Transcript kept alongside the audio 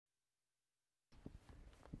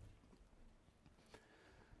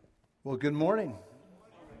Well, good morning.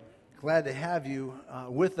 Glad to have you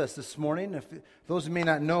with us this morning. If those who may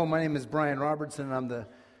not know, my name is Brian Robertson, and I'm the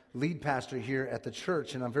lead pastor here at the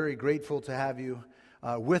church, and I'm very grateful to have you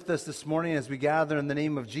with us this morning as we gather in the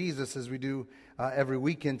name of Jesus, as we do every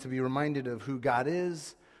weekend, to be reminded of who God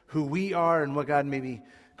is, who we are, and what God may be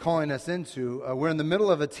calling us into. We're in the middle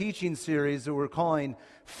of a teaching series that we're calling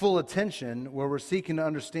Full Attention, where we're seeking to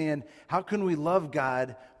understand how can we love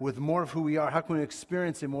God with more of who we are, how can we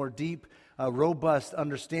experience a more deep, robust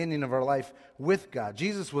understanding of our life with God.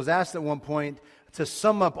 Jesus was asked at one point to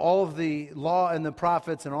sum up all of the law and the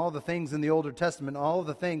prophets and all the things in the Older Testament, all of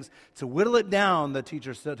the things, to whittle it down, the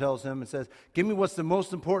teacher tells him and says, give me what's the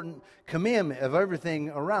most important commandment of everything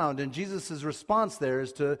around. And Jesus' response there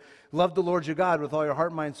is to love the Lord your God with all your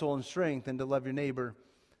heart, mind, soul, and strength, and to love your neighbor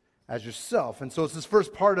as yourself. And so it's this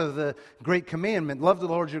first part of the great commandment, love the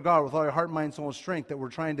Lord your God with all your heart, mind, soul, and strength, that we're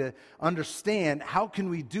trying to understand how can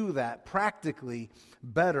we do that practically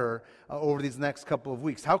better over these next couple of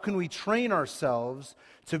weeks. How can we train ourselves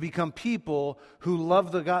to become people who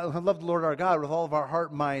love the Lord our God with all of our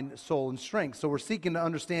heart, mind, soul, and strength? So we're seeking to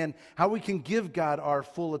understand how we can give God our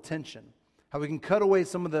full attention, how we can cut away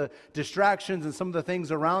some of the distractions and some of the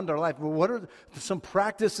things around our life. But what are some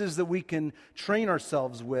practices that we can train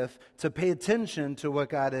ourselves with to pay attention to what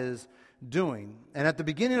God is doing? And at the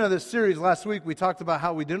beginning of this series last week, we talked about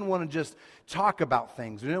how we didn't want to just talk about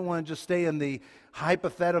things. We didn't want to just stay in the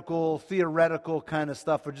hypothetical, theoretical kind of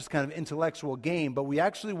stuff or just kind of intellectual game, but we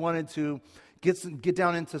actually wanted to get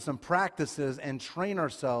down into some practices and train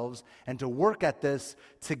ourselves and to work at this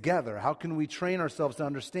together. How can we train ourselves to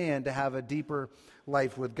understand, to have a deeper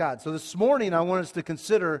life with God? So this morning, I want us to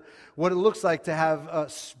consider what it looks like to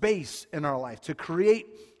have space in our life, to create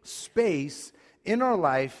space in our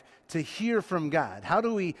life to hear from God. How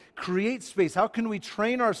do we create space? How can we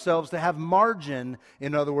train ourselves to have margin,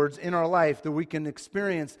 in other words, in our life, that we can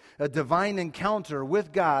experience a divine encounter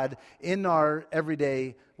with God in our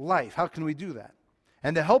everyday life? How can we do that?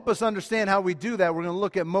 And to help us understand how we do that, we're going to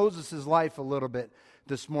look at Moses' life a little bit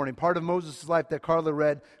this morning. Part of Moses' life that Carla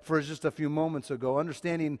read for us just a few moments ago,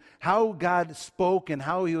 understanding how God spoke and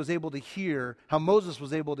how he was able to hear, how Moses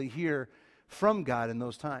was able to hear from God in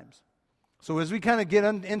those times. So as we kind of get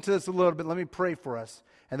into this a little bit, let me pray for us,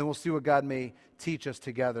 and then we'll see what God may teach us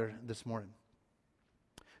together this morning.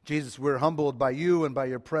 Jesus, we're humbled by you and by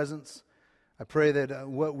your presence. I pray that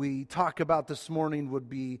what we talk about this morning would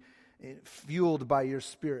be fueled by your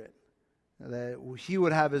Spirit, that he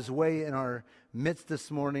would have his way in our midst this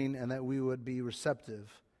morning, and that we would be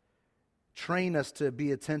receptive. Train us to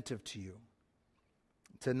be attentive to you,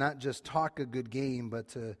 to not just talk a good game, but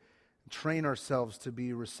to train ourselves to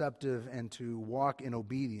be receptive and to walk in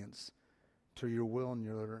obedience to your will and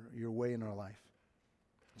your way in our life.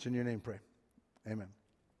 It's in your name pray. Amen.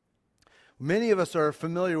 Many of us are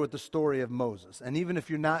familiar with the story of Moses. And even if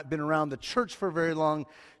you've not been around the church for very long,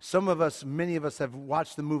 many of us have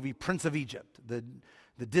watched the movie Prince of Egypt, the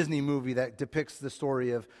Disney movie that depicts the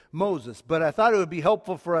story of Moses. But I thought it would be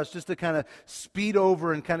helpful for us just to kind of speed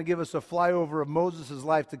over and kind of give us a flyover of Moses'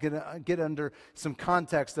 life to get under some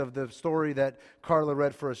context of the story that Carla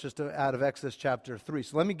read for us just out of Exodus chapter 3.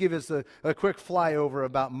 So let me give us a quick flyover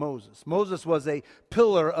about Moses. Moses was a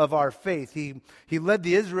pillar of our faith. He led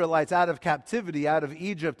the Israelites out of captivity, out of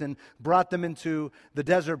Egypt, and brought them into the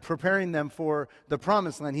desert, preparing them for the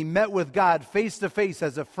promised land. He met with God face to face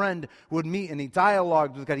as a friend would meet, and he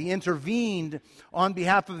dialogued with God. He intervened on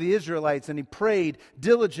behalf of the Israelites, and he prayed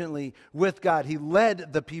diligently with God. He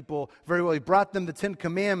led the people very well. He brought them the 10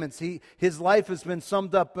 Commandments. His life has been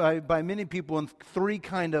summed up by many people in three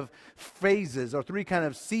kind of phases or three kind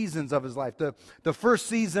of seasons of his life. The first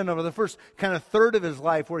season, or the first kind of third of his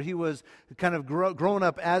life, where he was kind of growing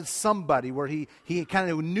up as somebody, where he kind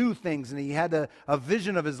of knew things and he had a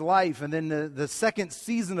vision of his life. And then the second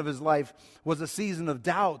season of his life was a season of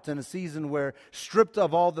doubt, and a season where, stripped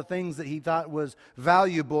of all the things that he thought was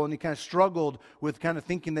valuable, and he kind of struggled with kind of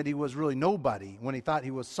thinking that he was really nobody when he thought he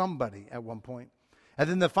was somebody at one point. And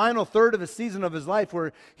then the final third of the season of his life,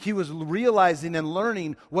 where he was realizing and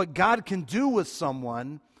learning what God can do with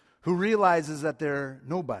someone who realizes that they're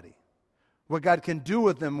nobody. What God can do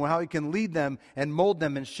with them, how he can lead them and mold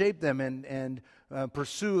them and shape them and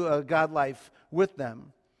pursue a God life with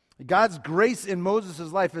them. God's grace in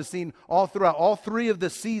Moses' life is seen all throughout, all three of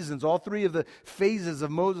the seasons, all three of the phases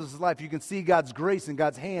of Moses' life. You can see God's grace and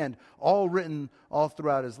God's hand all written all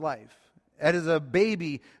throughout his life. As a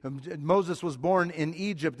baby, Moses was born in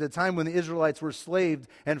Egypt at a time when the Israelites were slaved,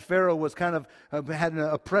 and Pharaoh was kind of had an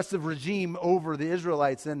oppressive regime over the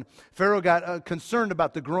Israelites. And Pharaoh got concerned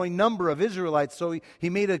about the growing number of Israelites, so he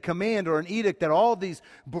made a command or an edict that all these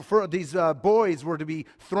boys were to be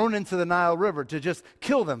thrown into the Nile River, to just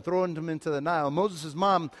kill them, throwing them into the Nile. Moses'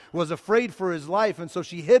 mom was afraid for his life, and so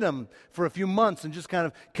she hid him for a few months and just kind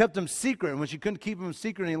of kept him secret. And when she couldn't keep him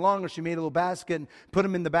secret any longer, she made a little basket and put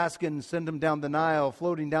him in the basket and sent him down the Nile,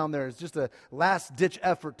 floating down there. It's just a last-ditch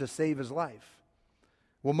effort to save his life.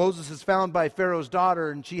 Well, Moses is found by Pharaoh's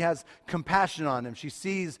daughter, and she has compassion on him. She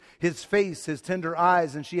sees his face, his tender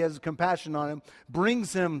eyes, and she has compassion on him,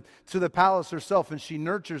 brings him to the palace herself, and she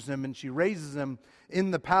nurtures him, and she raises him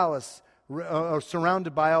in the palace,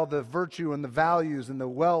 surrounded by all the virtue and the values and the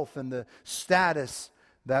wealth and the status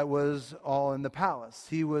that was all in the palace.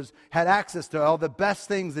 He had access to all the best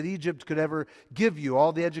things that Egypt could ever give you,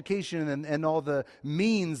 all the education and all the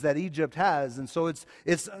means that Egypt has. And so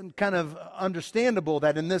it's kind of understandable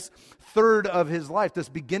that in this third of his life, this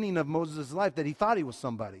beginning of Moses' life, that he thought he was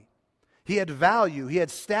somebody. He had value, he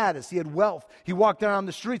had status, he had wealth. He walked around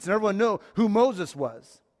the streets and everyone knew who Moses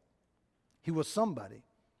was. He was somebody.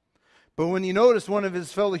 But when you notice one of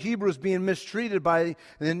his fellow Hebrews being mistreated by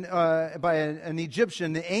an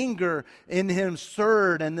Egyptian, the anger in him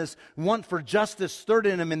stirred, and this want for justice stirred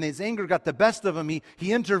in him, and his anger got the best of him.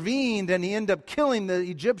 He intervened, and he ended up killing the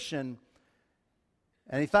Egyptian.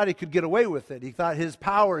 And he thought he could get away with it. He thought his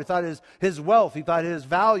power, he thought his wealth, he thought his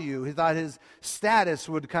value, he thought his status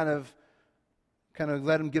would kind of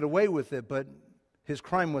let him get away with it. But his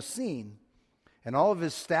crime was seen, and all of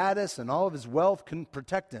his status and all of his wealth couldn't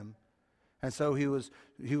protect him. And so he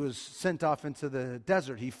was sent off into the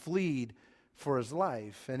desert. He fled for his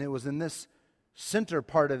life. And it was in this center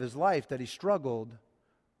part of his life that he struggled,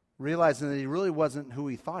 realizing that he really wasn't who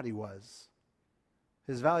he thought he was.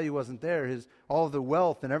 His value wasn't there. All of the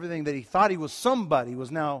wealth and everything that he thought he was somebody was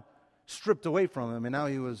now stripped away from him. And now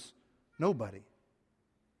he was nobody,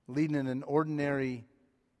 leading an ordinary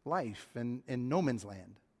life in no man's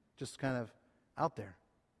land, just kind of out there.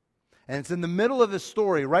 And it's in the middle of his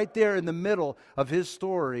story, right there in the middle of his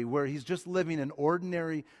story, where he's just living an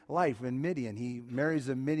ordinary life in Midian. He marries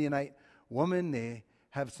a Midianite woman. They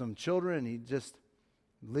have some children. He just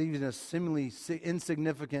leads a seemingly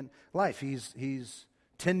insignificant life. He's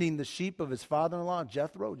tending the sheep of his father-in-law,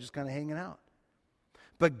 Jethro, just kind of hanging out.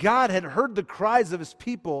 But God had heard the cries of his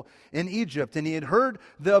people in Egypt, and he had heard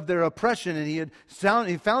of their oppression, and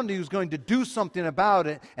he found he was going to do something about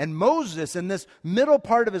it. And Moses, in this middle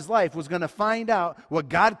part of his life, was going to find out what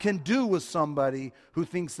God can do with somebody who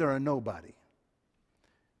thinks they're a nobody.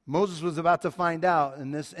 Moses was about to find out,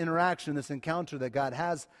 in this interaction, this encounter that God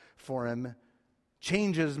has for him,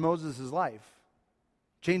 changes Moses' life,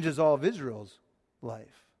 changes all of Israel's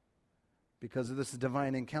life, because of this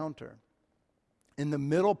divine encounter. In the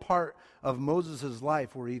middle part of Moses'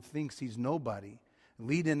 life, where he thinks he's nobody,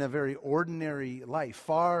 leading a very ordinary life,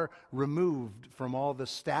 far removed from all the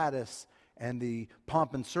status and the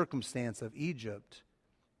pomp and circumstance of Egypt,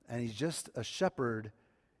 and he's just a shepherd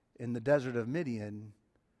in the desert of Midian,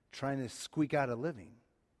 trying to squeak out a living.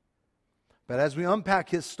 But as we unpack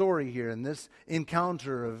his story here, in this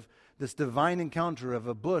encounter of this divine encounter of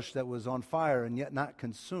a bush that was on fire and yet not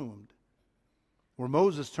consumed, where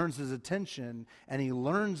Moses turns his attention and he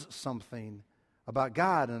learns something about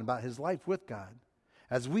God and about his life with God.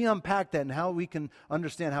 As we unpack that and how we can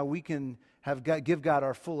understand how we can give God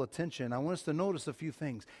our full attention, I want us to notice a few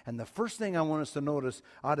things. And the first thing I want us to notice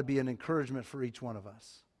ought to be an encouragement for each one of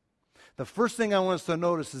us. The first thing I want us to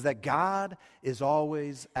notice is that God is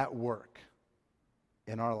always at work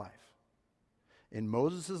in our life. In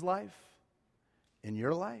Moses' life, in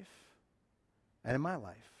your life, and in my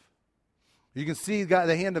life. You can see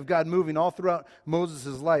the hand of God moving all throughout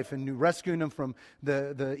Moses' life and rescuing him from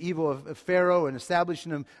the evil of Pharaoh and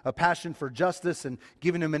establishing him a passion for justice and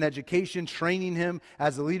giving him an education, training him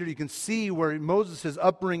as a leader. You can see where Moses'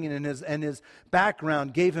 upbringing and his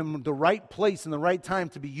background gave him the right place and the right time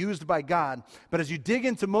to be used by God. But as you dig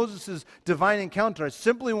into Moses' divine encounter, I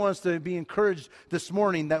simply want us to be encouraged this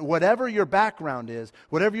morning that whatever your background is,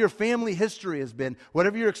 whatever your family history has been,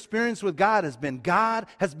 whatever your experience with God has been, God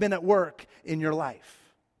has been at work in your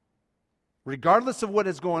life. Regardless of what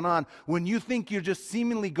is going on, when you think you're just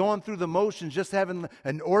seemingly going through the motions, just having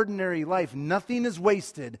an ordinary life, nothing is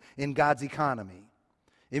wasted in God's economy.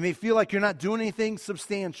 It may feel like you're not doing anything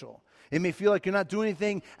substantial. It may feel like you're not doing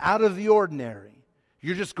anything out of the ordinary.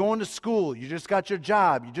 You're just going to school. You just got your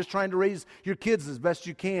job. You're just trying to raise your kids as best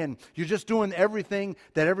you can. You're just doing everything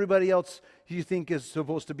that everybody else you think is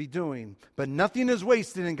supposed to be doing. But nothing is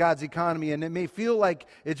wasted in God's economy, and it may feel like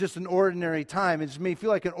it's just an ordinary time. It just may feel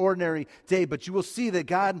like an ordinary day, but you will see that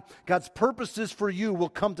God's purposes for you will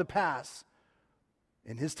come to pass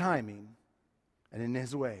in His timing and in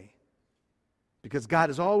His way. Because God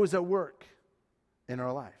is always at work in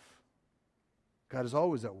our life. God is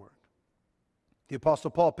always at work. The Apostle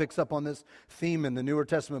Paul picks up on this theme in the Newer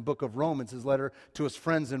Testament book of Romans, his letter to his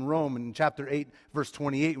friends in Rome, in chapter 8, verse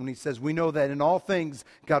 28, when he says, "We know that in all things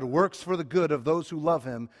God works for the good of those who love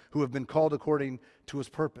Him, who have been called according to His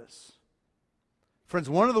purpose." Friends,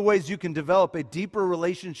 one of the ways you can develop a deeper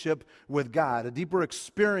relationship with God, a deeper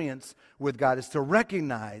experience with God, is to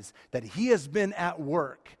recognize that He has been at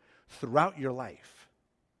work throughout your life.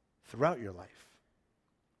 Throughout your life.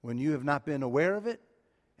 When you have not been aware of it,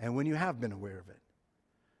 and when you have been aware of it.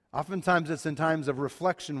 Oftentimes it's in times of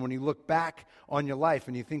reflection when you look back on your life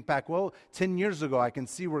and you think back, well, 10 years ago I can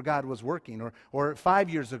see where God was working, or 5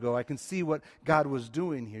 years ago I can see what God was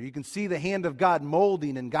doing here. You can see the hand of God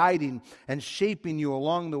molding and guiding and shaping you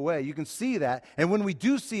along the way. You can see that, and when we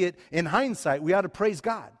do see it in hindsight, we ought to praise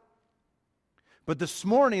God. But this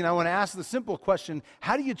morning I want to ask the simple question,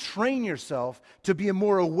 how do you train yourself to be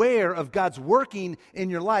more aware of God's working in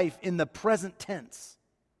your life in the present tense?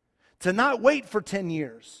 To not wait for 10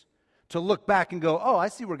 years to look back and go, oh, I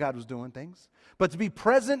see where God was doing things. But to be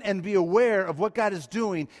present and be aware of what God is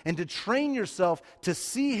doing and to train yourself to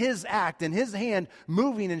see His act and His hand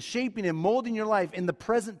moving and shaping and molding your life in the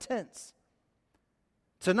present tense.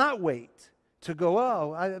 To not wait, to go,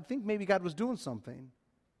 oh, I think maybe God was doing something.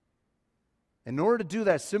 In order to do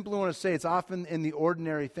that, I simply want to say it's often in the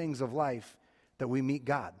ordinary things of life that we meet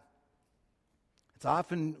God. It's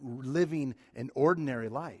often living an ordinary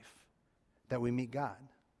life that we meet God.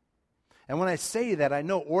 And when I say that, I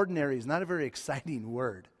know ordinary is not a very exciting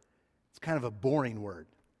word. It's kind of a boring word.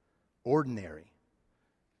 Ordinary.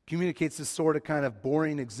 Communicates this sort of kind of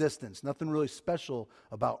boring existence. Nothing really special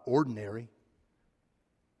about ordinary.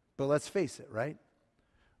 But let's face it, right?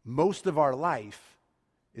 Most of our life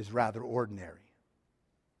is rather ordinary.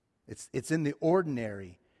 It's in the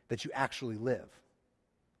ordinary that you actually live.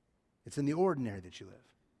 It's in the ordinary that you live.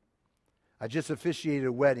 I just officiated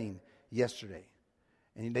a wedding yesterday,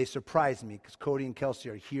 and they surprised me because Cody and Kelsey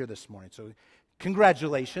are here this morning. So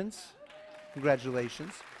congratulations.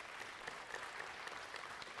 Congratulations.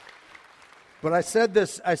 But I said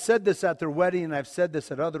this at their wedding, and I've said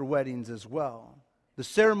this at other weddings as well. The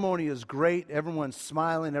ceremony is great. Everyone's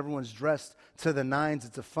smiling. Everyone's dressed to the nines.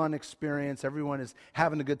 It's a fun experience. Everyone is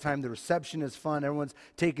having a good time. The reception is fun. Everyone's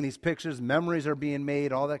taking these pictures. Memories are being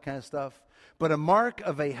made, all that kind of stuff. But a mark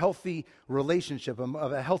of a healthy relationship, of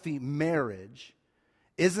a healthy marriage,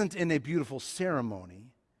 isn't in a beautiful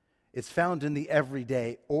ceremony. It's found in the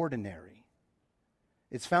everyday ordinary.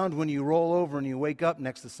 It's found when you roll over and you wake up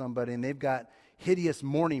next to somebody and they've got hideous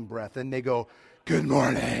morning breath and they go, "Good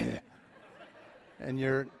morning." And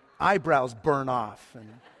your eyebrows burn off and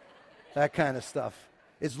that kind of stuff.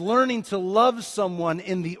 It's learning to love someone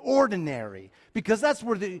in the ordinary, because that's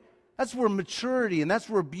where maturity and that's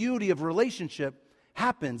where beauty of relationship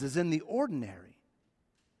happens, is in the ordinary.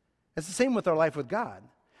 It's the same with our life with God.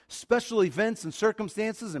 Special events and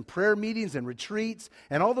circumstances and prayer meetings and retreats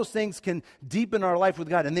and all those things can deepen our life with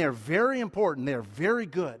God, and they are very important. They are very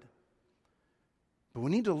good. But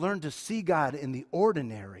we need to learn to see God in the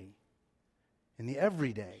ordinary, in the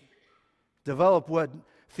everyday. Develop what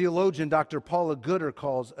theologian Dr. Paula Gooder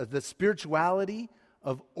calls the spirituality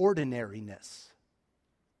of ordinariness.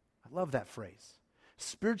 I love that phrase.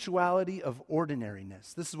 Spirituality of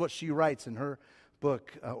ordinariness. This is what she writes in her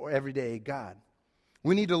book, Everyday God.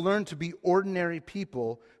 We need to learn to be ordinary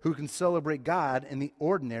people who can celebrate God in the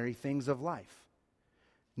ordinary things of life.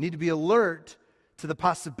 We need to be alert to the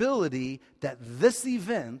possibility that this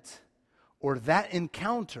event or that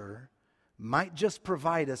encounter might just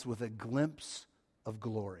provide us with a glimpse of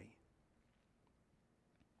glory.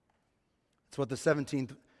 It's what the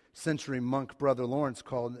 17th century monk Brother Lawrence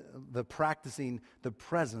called the practicing the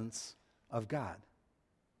presence of God.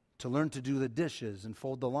 To learn to do the dishes and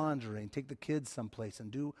fold the laundry and take the kids someplace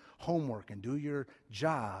and do homework and do your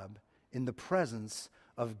job in the presence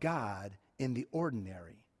of God in the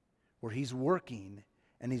ordinary, where He's working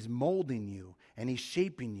and He's molding you and He's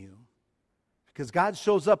shaping you. Because God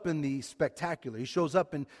shows up in the spectacular. He shows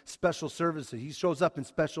up in special services. He shows up in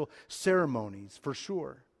special ceremonies, for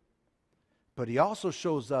sure. But He also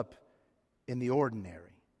shows up in the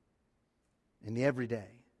ordinary, in the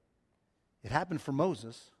everyday. It happened for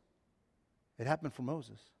Moses. It happened for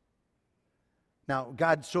Moses. Now,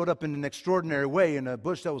 God showed up in an extraordinary way in a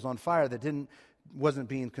bush that was on fire that wasn't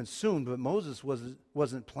being consumed, but Moses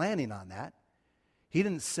wasn't planning on that. He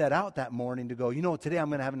didn't set out that morning to go, today I'm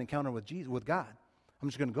going to have an encounter with God. I'm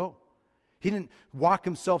just going to go. He didn't walk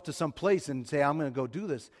himself to some place and say, I'm going to go do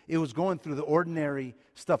this. It was going through the ordinary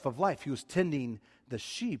stuff of life. He was tending the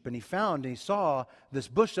sheep, and he saw this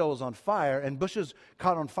bush that was on fire, and bushes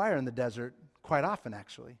caught on fire in the desert quite often,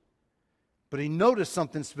 actually. But he noticed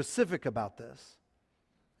something specific about this,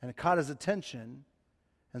 and it caught his attention,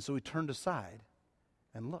 and so he turned aside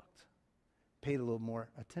and looked, paid a little more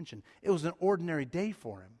attention. It was an ordinary day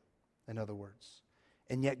for him, in other words.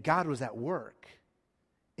 And yet God was at work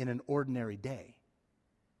in an ordinary day,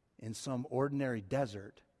 in some ordinary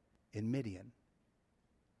desert in Midian.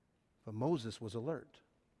 But Moses was alert.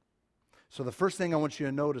 So the first thing I want you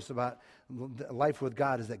to notice about life with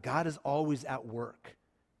God is that God is always at work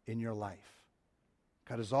in your life.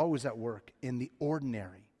 God is always at work in the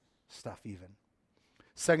ordinary stuff even.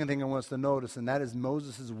 Second thing I want us to notice, and that is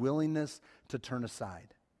Moses' willingness to turn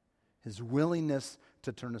aside. His willingness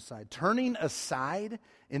to turn aside. Turning aside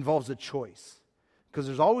involves a choice. Because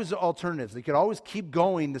there's always alternatives. You could always keep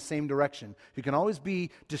going the same direction. You can always be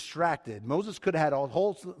distracted. Moses could have had a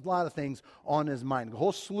whole lot of things on his mind, a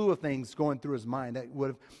whole slew of things going through his mind that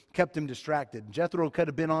would have kept him distracted. Jethro could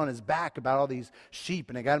have been on his back about all these sheep,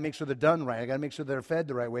 and I got to make sure they're done right. I got to make sure they're fed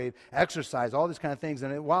the right way, exercise, all these kind of things.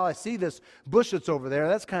 And while I see this bush that's over there,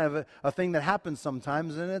 that's kind of a thing that happens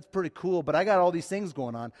sometimes, and it's pretty cool, but I got all these things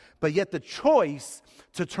going on. But yet the choice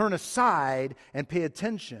to turn aside and pay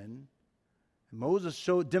attention, Moses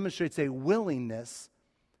demonstrates a willingness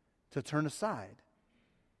to turn aside,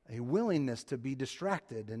 a willingness to be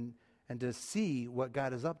distracted and to see what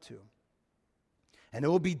God is up to. And it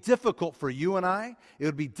will be difficult for you and I, it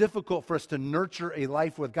would be difficult for us to nurture a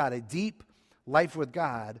life with God, a deep life with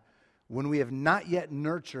God, when we have not yet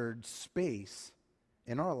nurtured space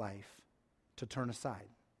in our life to turn aside,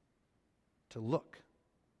 to look.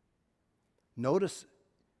 Notice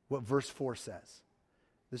what verse 4 says.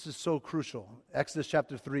 This is so crucial. Exodus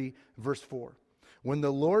chapter 3, verse 4. When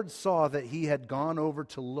the Lord saw that he had gone over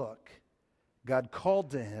to look, God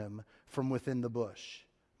called to him from within the bush,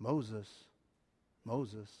 Moses,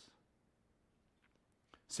 Moses.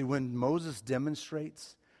 See, when Moses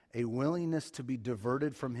demonstrates a willingness to be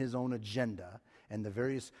diverted from his own agenda and the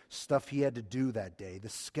various stuff he had to do that day, the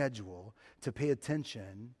schedule, to pay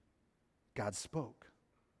attention, God spoke.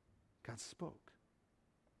 God spoke.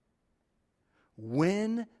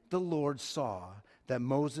 When the Lord saw that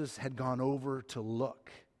Moses had gone over to look,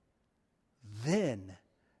 then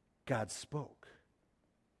God spoke.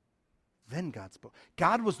 Then God spoke.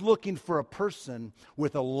 God was looking for a person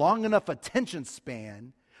with a long enough attention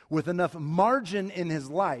span, with enough margin in his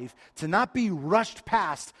life to not be rushed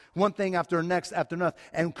past one thing after next after another,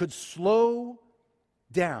 and could slow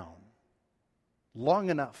down long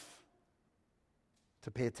enough to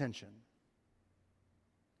pay attention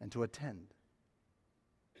and to attend.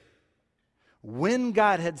 When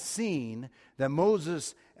God had seen that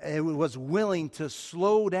Moses was willing to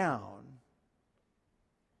slow down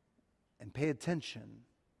and pay attention,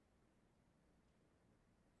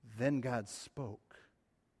 then God spoke.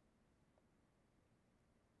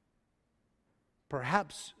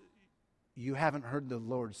 Perhaps you haven't heard the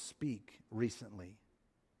Lord speak recently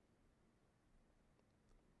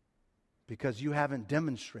because you haven't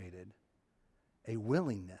demonstrated a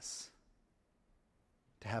willingness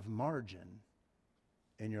to have margin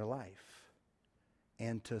in your life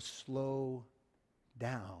and to slow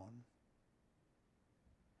down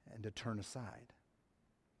and to turn aside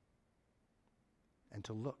and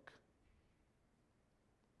to look.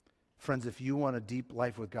 Friends, if you want a deep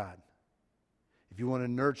life with God, if you want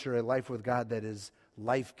to nurture a life with God that is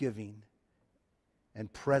life-giving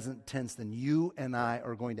and present tense, then you and I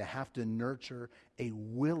are going to have to nurture a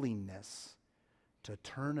willingness to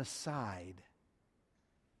turn aside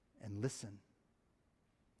and listen.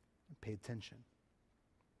 Pay attention.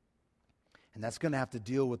 And that's going to have to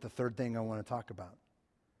deal with the third thing I want to talk about.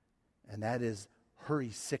 And that is hurry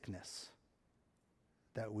sickness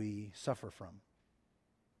that we suffer from.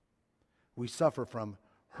 We suffer from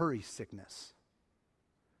hurry sickness.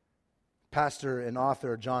 Pastor and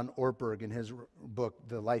author John Ortberg, in his book,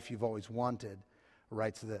 The Life You've Always Wanted,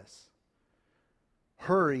 writes this: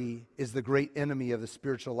 hurry is the great enemy of the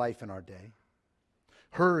spiritual life in our day.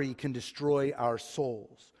 Hurry can destroy our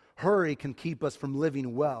souls. Hurry can keep us from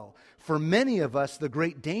living well. For many of us, the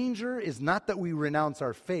great danger is not that we renounce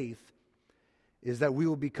our faith, is that we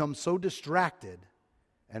will become so distracted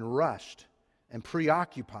and rushed and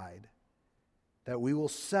preoccupied that we will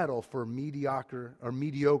settle for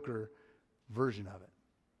mediocre version of it.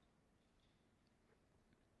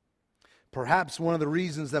 Perhaps one of the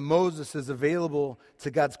reasons that Moses is available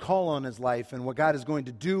to God's call on his life and what God is going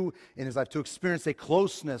to do in his life to experience a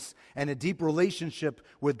closeness and a deep relationship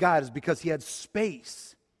with God is because he had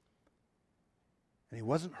space. And he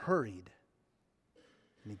wasn't hurried.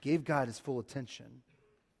 And he gave God his full attention.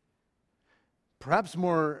 Perhaps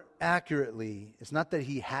more accurately, it's not that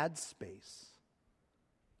he had space.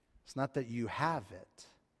 It's not that you have it.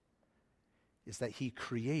 It's that he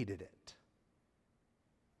created it.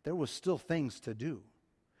 There was still things to do.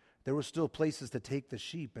 There were still places to take the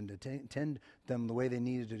sheep and to tend them the way they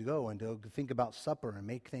needed to go and to think about supper and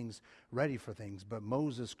make things ready for things. But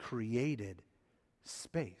Moses created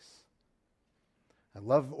space. I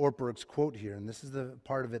love Ortberg's quote here, and this is the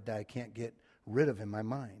part of it that I can't get rid of in my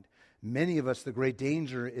mind. Many of us, the great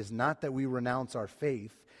danger is not that we renounce our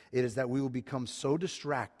faith. It is that we will become so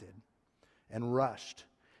distracted and rushed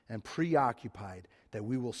and preoccupied that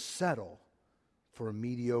we will settle for a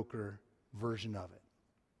mediocre version of it.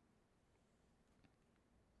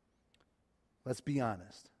 Let's be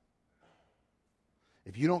honest.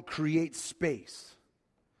 If you don't create space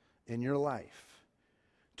in your life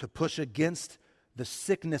to push against the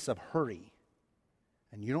sickness of hurry,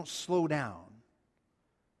 and you don't slow down,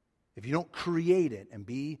 if you don't create it and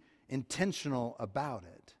be intentional about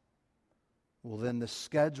it, well, then the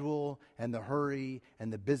schedule and the hurry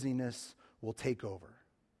and the busyness will take over.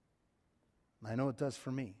 I know it does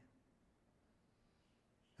for me.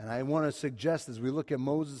 And I want to suggest as we look at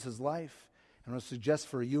Moses' life, I want to suggest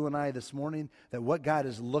for you and I this morning that what God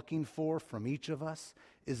is looking for from each of us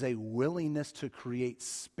is a willingness to create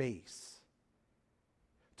space,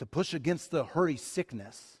 to push against the hurry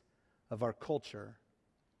sickness of our culture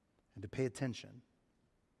and to pay attention.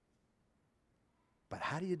 But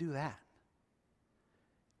how do you do that?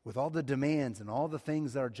 With all the demands and all the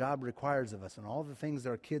things that our job requires of us and all the things that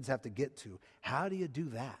our kids have to get to, how do you do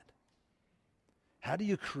that? How do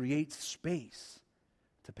you create space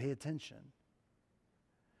to pay attention?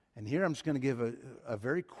 And here I'm just going to give a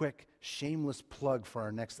very quick, shameless plug for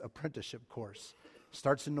our next apprenticeship course. It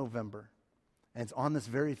starts in November, and it's on this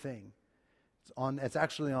very thing. It's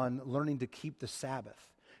actually on learning to keep the Sabbath,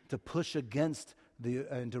 to push against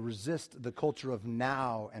and to resist the culture of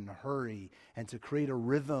now and hurry, and to create a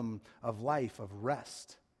rhythm of life, of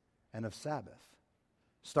rest, and of Sabbath.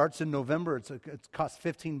 Starts in November. It costs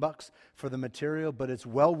 $15 for the material, but it's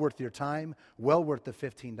well worth your time, well worth the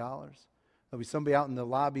 $15. There'll be somebody out in the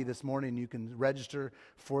lobby this morning. You can register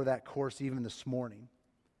for that course even this morning.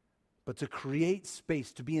 But to create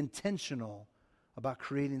space, to be intentional about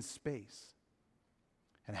creating space.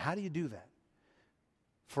 And how do you do that?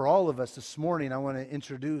 For all of us this morning, I want to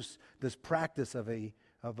introduce this practice of a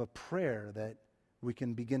prayer that we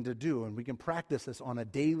can begin to do. And we can practice this on a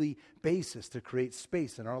daily basis to create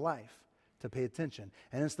space in our life, to pay attention.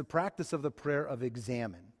 And it's the practice of the prayer of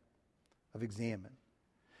Examen.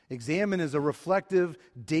 Examen is a reflective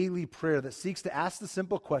daily prayer that seeks to ask the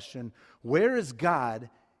simple question, where is God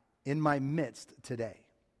in my midst today?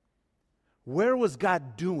 Where was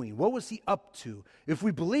God doing? What was he up to? If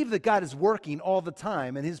we believe that God is working all the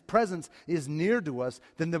time and his presence is near to us,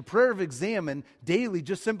 then the prayer of Examen daily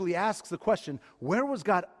just simply asks the question, where was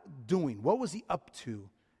God doing? What was he up to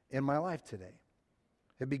in my life today?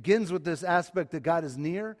 It begins with this aspect that God is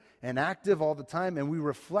near and active all the time, and we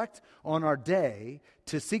reflect on our day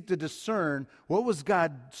to seek to discern what was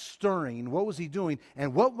God stirring, what was he doing,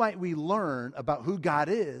 and what might we learn about who God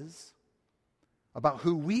is, about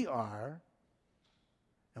who we are,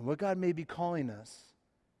 and what God may be calling us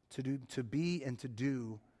to do, to be and to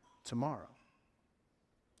do tomorrow.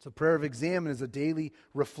 So prayer of Examen is a daily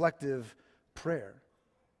reflective prayer.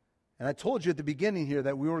 And I told you at the beginning here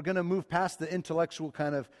that we were going to move past the intellectual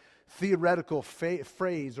kind of theoretical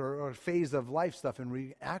phrase or phase of life stuff, and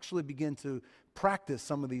we actually begin to practice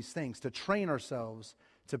some of these things, to train ourselves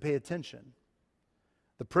to pay attention.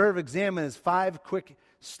 The prayer of Examen is 5 quick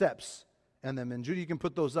steps in them. And Judy, you can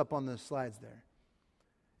put those up on the slides there.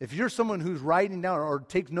 If you're someone who's writing down or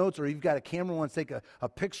takes notes, or you've got a camera, wants to take a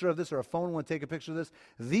picture of this, or a phone, wants to take a picture of this,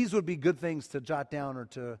 these would be good things to jot down or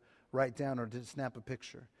to write down or to snap a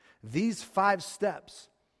picture. These 5 steps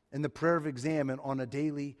in the prayer of Examen on a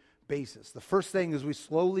daily basis. The first thing is we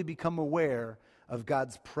slowly become aware of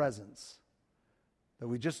God's presence. That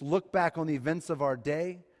we just look back on the events of our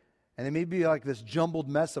day, and it may be like this jumbled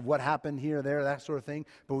mess of what happened here, there, that sort of thing,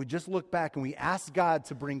 but we just look back and we ask God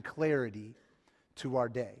to bring clarity to our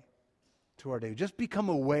day. Just become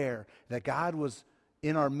aware that God was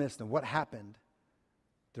in our midst and what happened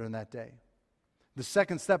during that day. The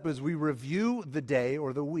second step is we review the day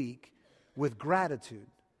or the week with gratitude.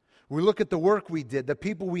 We look at the work we did, the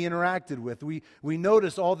people we interacted with. We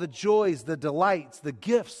notice all the joys, the delights, the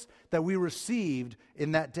gifts that we received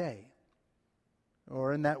in that day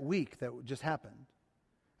or in that week that just happened.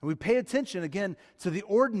 And we pay attention, again, to the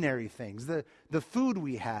ordinary things, the food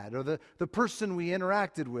we had or the person we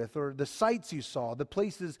interacted with or the sights you saw, the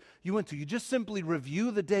places you went to. You just simply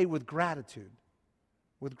review the day with gratitude.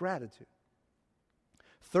 With gratitude.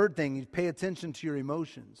 Third thing, you pay attention to your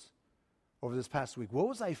emotions over this past week. What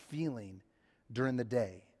was I feeling during the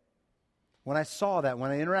day? When I saw that, when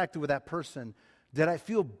I interacted with that person, did I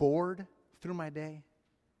feel bored through my day?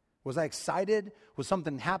 Was I excited? Was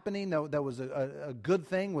something happening that was a good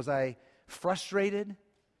thing? Was I frustrated?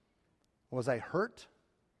 Was I hurt?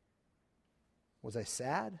 Was I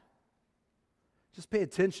sad? Just pay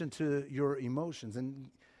attention to your emotions. And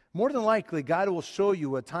more than likely, God will show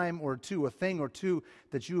you a time or two, a thing or two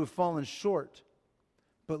that you have fallen short.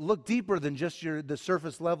 But look deeper than just the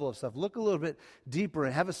surface level of stuff. Look a little bit deeper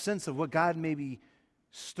and have a sense of what God may be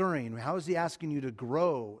stirring. How is He asking you to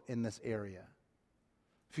grow in this area?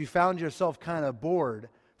 If you found yourself kind of bored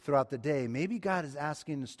throughout the day, maybe God is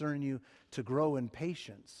asking and stirring you to grow in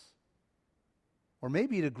patience. Or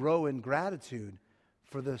maybe to grow in gratitude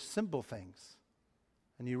for the simple things.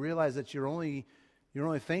 And you realize that you're only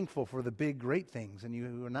thankful for the big, great things, and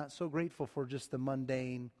you are not so grateful for just the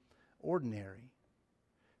mundane, ordinary.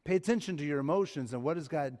 Pay attention to your emotions and what is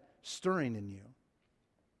God stirring in you.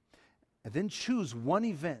 And then choose one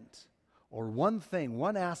event or one thing,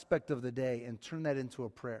 one aspect of the day, and turn that into a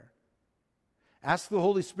prayer. Ask the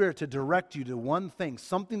Holy Spirit to direct you to one thing,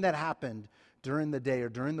 something that happened during the day or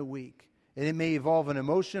during the week. And it may involve an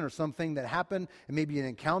emotion or something that happened. It may be an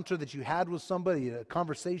encounter that you had with somebody, a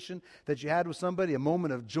conversation that you had with somebody, a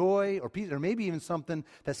moment of joy or peace, or maybe even something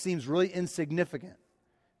that seems really insignificant.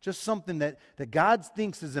 Just something that God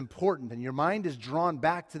thinks is important, and your mind is drawn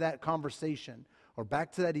back to that conversation or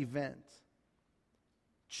back to that event.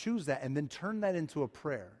 Choose that and then turn that into a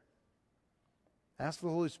prayer. Ask the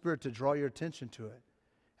Holy Spirit to draw your attention to it.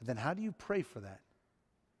 And then how do you pray for that?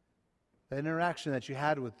 That interaction that you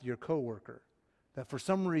had with your coworker, that for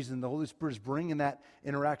some reason the Holy Spirit is bringing that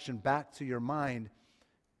interaction back to your mind.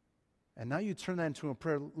 And now you turn that into a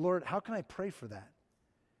prayer. Lord, how can I pray for that?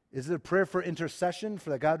 Is it a prayer for intercession, for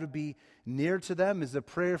that God would be near to them? Is it a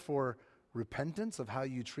prayer for repentance of how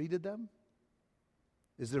you treated them?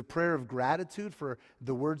 Is it a prayer of gratitude for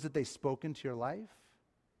the words that they spoke into your life?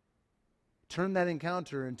 Turn that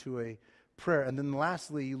encounter into a prayer. And then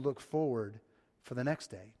lastly, you look forward for the next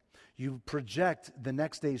day. You project the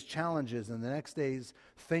next day's challenges and the next day's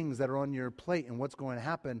things that are on your plate and what's going to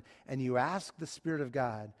happen. And you ask the Spirit of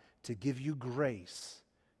God to give you grace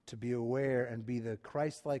to be aware and be the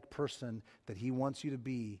Christ-like person that He wants you to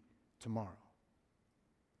be tomorrow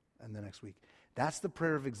and the next week. That's the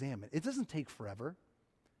prayer of Examen. It doesn't take forever.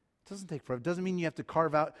 It doesn't take forever. It doesn't mean you have to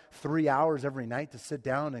carve out 3 hours every night to sit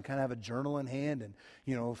down and kind of have a journal in hand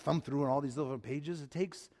and, thumb through on all these little pages. It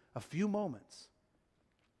takes a few moments.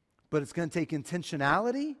 But it's going to take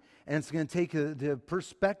intentionality, and it's going to take the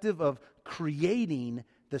perspective of creating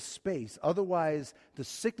the space. Otherwise, the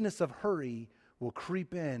sickness of hurry will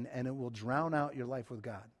creep in, and it will drown out your life with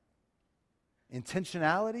God.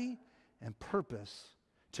 Intentionality and purpose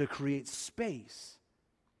to create space,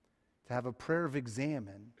 to have a prayer of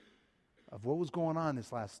Examen of what was going on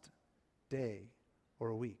this last day or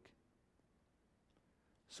a week.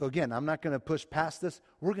 So again, I'm not going to push past this.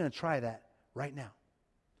 We're going to try that right now.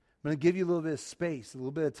 I'm going to give you a little bit of space, a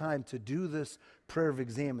little bit of time to do this prayer of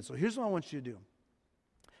Examen. So here's what I want you to do.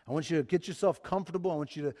 I want you to get yourself comfortable. I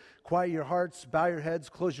want you to quiet your hearts, bow your heads,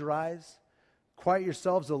 close your eyes, quiet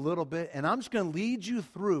yourselves a little bit. And I'm just going to lead you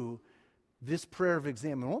through this prayer of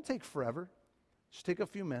Examen. It won't take forever. Just take a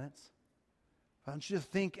few minutes. I want you to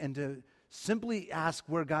think and to simply ask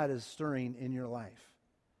where God is stirring in your life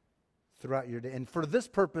throughout your day. And for this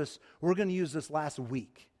purpose, we're going to use this last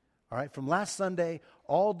week. All right, from last Sunday,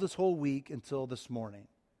 all this whole week until this morning.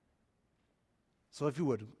 So if you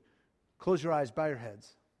would, close your eyes, bow your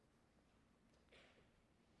heads.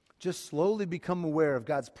 Just slowly become aware of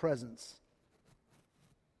God's presence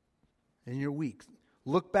in your week.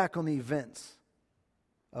 Look back on the events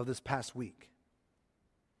of this past week.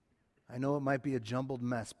 I know it might be a jumbled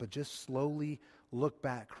mess, but just slowly look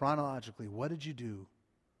back chronologically. What did you do?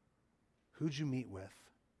 Who'd you meet with?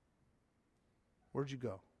 Where'd you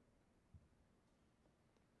go?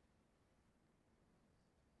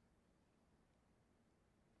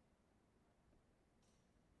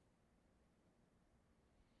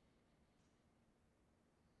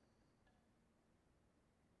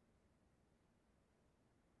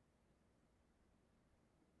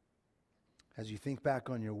 As you think back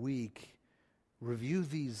on your week, review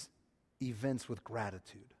these events with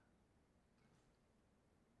gratitude.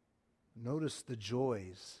 Notice the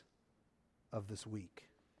joys of this week.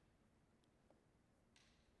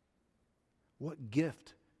 What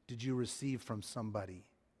gift did you receive from somebody?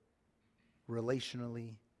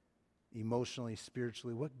 Relationally, emotionally,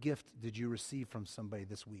 spiritually, what gift did you receive from somebody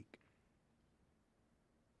this week?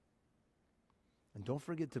 And don't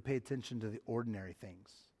forget to pay attention to the ordinary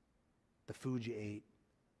things. The food you ate,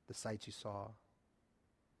 the sights you saw.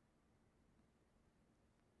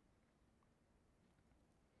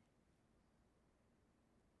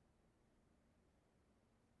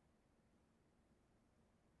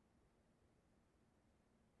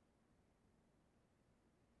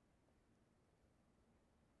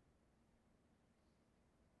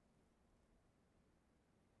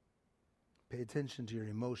 Pay attention to your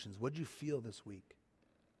emotions. What did you feel this week?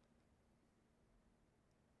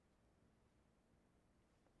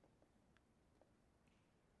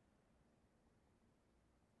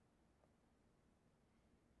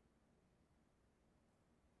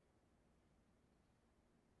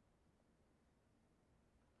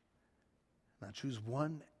 Now choose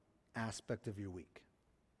one aspect of your week.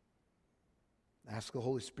 Ask the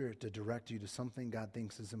Holy Spirit to direct you to something God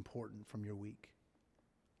thinks is important from your week.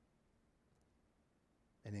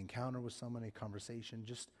 An encounter with someone, a conversation,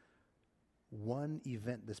 just one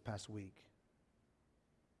event this past week.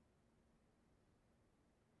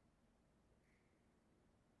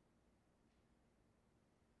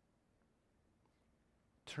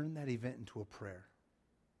 Turn that event into a prayer.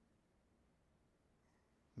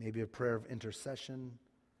 Maybe a prayer of intercession,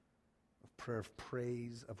 a prayer of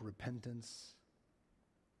praise, of repentance.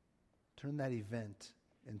 Turn that event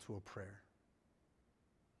into a prayer.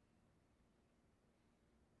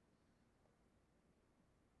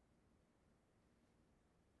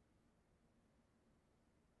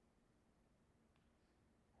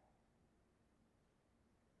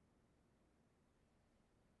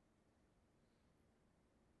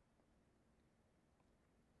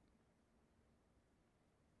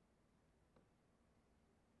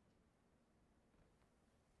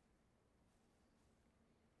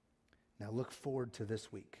 Now look forward to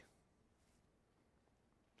this week.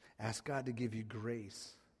 Ask God to give you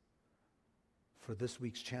grace for this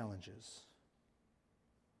week's challenges.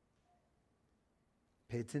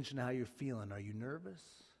 Pay attention to how you're feeling. Are you nervous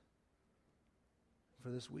for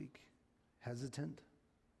this week? Hesitant?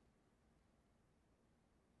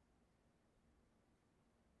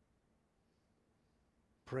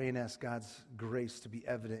 Pray and ask God's grace to be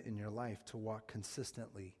evident in your life, to walk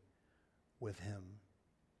consistently with Him.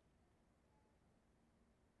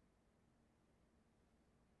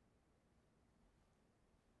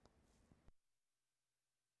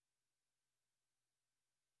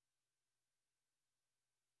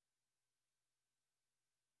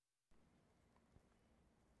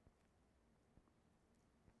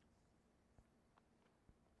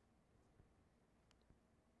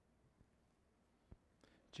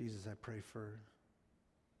 Jesus, I pray for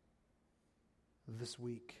this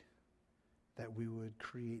week that we would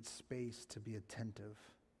create space to be attentive.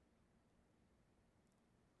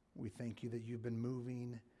 We thank you that you've been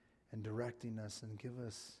moving and directing us, and give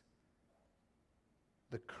us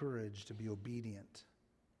the courage to be obedient.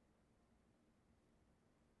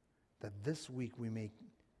 That this week we may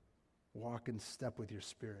walk in step with your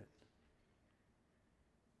Spirit.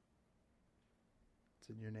 It's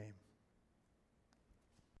in your name.